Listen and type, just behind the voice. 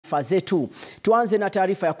taarifa zetu. Tuanze na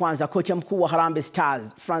taarifa ya kwanza. Kocha mkuu wa Harambee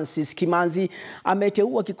Stars Francis Kimanzi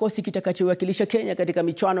ameteuwa kikosi kitakachowakilisha Kenya katika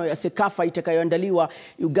michuano ya CECAFA itakayoandaliwa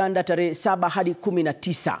Uganda tarehe 7 hadi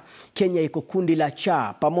 19. Kenya iko kundi la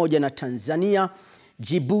cha pamoja na Tanzania,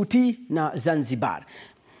 Djibouti na Zanzibar.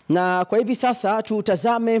 Na kwa hivi sasa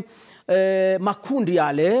tutazame makundi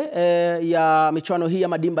yale ya michuano hii ya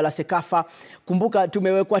madimba la CECAFA. Kumbuka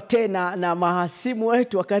tumewekwa tena na mahasimu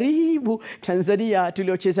wetu wa karibu Tanzania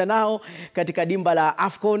tuliocheza nao katika dimba la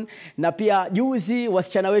AFCON, na pia juzi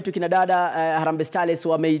wasichana wetu kina dada Harambee Stars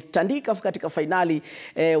wameitandika katika finali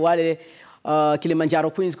wale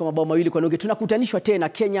Kilimanjaro Queens kwa mabao 2-0. Tunakutanishwa tena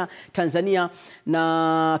Kenya, Tanzania,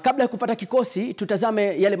 na kabla ya kupata kikosi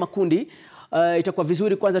tutazame yale makundi. Itakuwa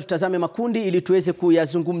vizuri kwanza tutazame makundi ili tuweze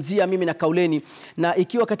kuyazungumzia mimi na Kauleni. Na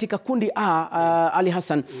ikiwa katika kundi A, Ali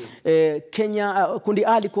Hassan, Kenya, kundi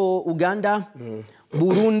A liko Uganda,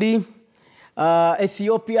 Burundi,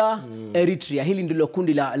 Ethiopia, Eritrea. Hili ndilo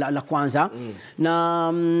kundi la kwanza. Na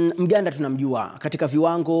Uganda tunamjua katika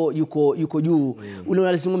viwango yuko juu. Ule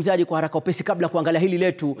unalizungumziaje kwa haraka upesi kabla kuangalia hili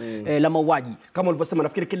letu la mauaji? Kama ulivyosema,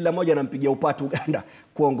 nafikiri kila mmoja anampigia upatu Uganda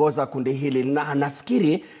kuongoza kundi hili, na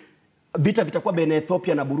nafikiri vita vitakuwa baina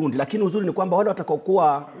Ethiopia na Burundi, lakini uzuri ni kwamba wale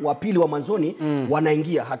watakaokuwa wa pili wa mwanzoni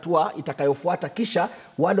wanaingia hatua itakayofuata, kisha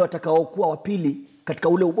wale watakaokuwa wa pili katika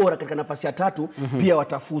ule ubora katika nafasi ya tatu pia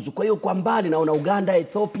watafuzu. Kwa hiyo kwa mbali naona Uganda,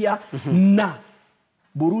 Ethiopia na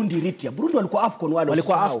Burundi, Eritrea. Burundi walikuwa AFCON wale.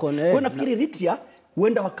 Walikuwa AFCON. Kwa hiyo nafikiri Eritrea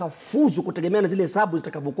huenda wakafuzu kutegemea na zile hesabu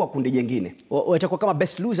zitakavyokuwa kundi jingine. Watakuwa kama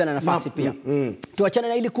best loser na nafasi pia. Tuachane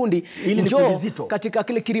na hili kundi. Zito Katika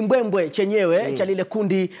kile kirimbwembwe chenyewe cha lile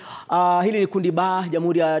kundi, hili ni kundi ba,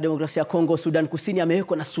 Jamhuri ya Demokrasia ya Kongo, Sudan Kusini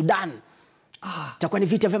amewekwa na Sudan. Itakuwa ni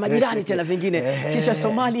vita vya majirani tena vingine. Kisha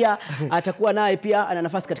Somalia atakuwa naye pia ana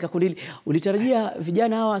nafasi katika kundi hili. Ulitarajia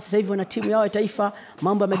vijana hawa sasa hivi wana timu yao ya taifa,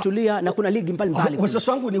 mambo yametulia na kuna ligi mbalimbali. Wasiwasi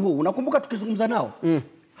wangu ni huu, unakumbuka tukizungumza nao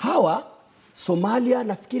hawa Somalia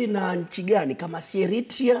nafikiri na nchi gani kama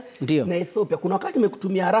Eritrea na Ethiopia, kuna wakati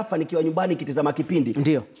nimekutumia harafa nikiwa nyumbani kitazama kipindi.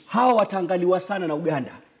 Ndio hawa wataangaliwa sana na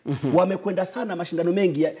Uganda. Wamekwenda sana mashindano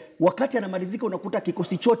mengi, wakati anamalizika unakuta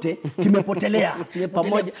kikosi chote kimepotelea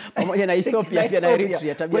pamoja na Ethiopia pia na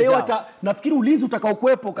Eritrea tabia zao. Kwa hiyo nafikiri ulinzi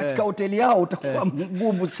utakaokuepo katika hoteli yao utakuwa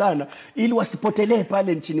mgumu sana ili wasipotelee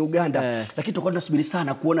pale nchini Uganda. Lakini tutakuwa tunasubiri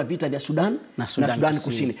sana kuona vita vya Sudan na Sudan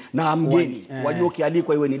Kusini. Na mgeni wajua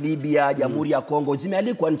ukialikwa iwe ni Libya, Jamhuri ya Kongo,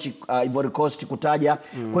 zimealikwa nchi Ivory Coast kutaja.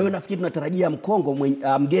 Kwa hiyo nafikiri tunatarajia Mkongo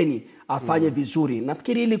mgeni afanye vizuri.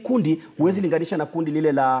 Nafikiri hili kundi huwezi linganisha na kundi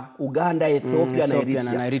lile la Uganda, Ethiopia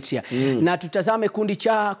na Eritrea. Na tutazame kundi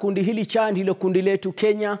cha. Kundi hili cha ndilo kundi letu: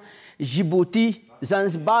 Kenya, Djibouti,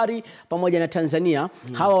 Zanzibar pamoja na Tanzania.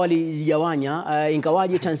 Hawa waligawanya,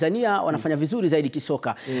 ingawaje Tanzania wanafanya vizuri zaidi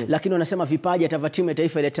kisoka, lakini wanasema vipaji hata timu ya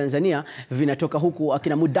taifa ile Tanzania vinatoka huku,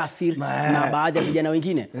 akina Mudathir na baadhi ya vijana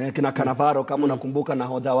wengine kina Kanavaro kama unakumbuka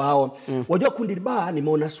nahodha wao. Wajua kundi ba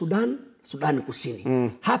nimeona Sudan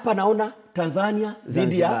Kusini. Hapa naona Tanzania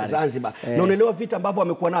dhidi ya Zanzibar. Na unaelewa vita ambavyo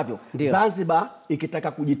wamekuwa navyo. Zanzibar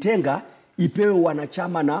ikitaka kujitenga ipewe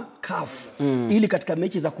wanachama na CAF ili katika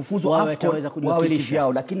mechi za kufuzu AFCON wawe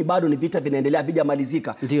kivyao, lakini bado ni vita vinaendelea,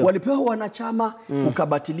 vijamalizika. Walipewa wanachama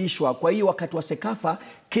ukabatilishwa. Kwa hiyo wakati wa CECAFA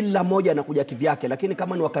kila moja anakuja kivyake, lakini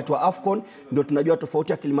kama ni wakati wa AFCON ndio tunajua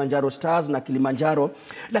tofauti ya Kilimanjaro Stars na Kilimanjaro.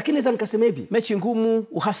 Lakini sasa nikasema hivi, mechi ngumu,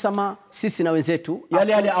 uhasama sisi na wenzetu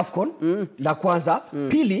yale AFCON la kwanza.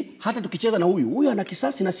 Pili, hata tukicheza na huyu ana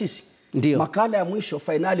kisasi na sisi. Makala ya mwisho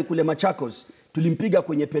finali kule Machakos tulimpiga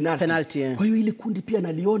kwenye penalty. Kwa hiyo ili kundi pia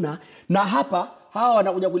naliona, na hapa hawa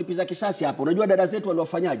wanakuja kulipiza kisasi hapa. Unajua dada zetu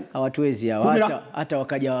waliwafanyaje? Hawatuwezi hata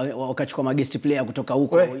wakaja wakachukua magest player kutoka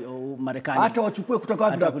huko Marekani. Hata wachukue kutoka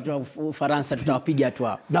wapi? Hata kutoka Ufaransa tutawapiga tu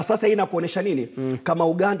hapa. Na sasa hii inakuonesha nini? Kama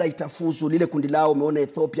Uganda itafuzu lile kundi lao, umeona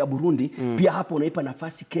Ethiopia, Burundi, pia hapo unaipa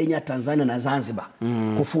nafasi Kenya, Tanzania na Zanzibar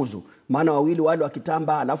kufuzu. Maana wawili wale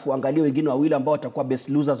wakitamba, alafu angalie wengine wawili ambao watakuwa best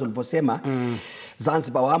losers ulivyosema.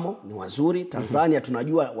 Zanzibar wamo ni wazuri, Tanzania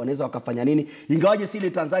tunajua wanaweza wakafanya nini, ingawaje si ile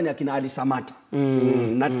Tanzania kina Ali Samata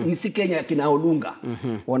na si Kenya kina Olunga.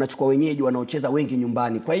 Wanachukua wenyeji wanaocheza wengi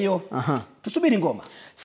nyumbani. Kwa hiyo tusubiri ngoma.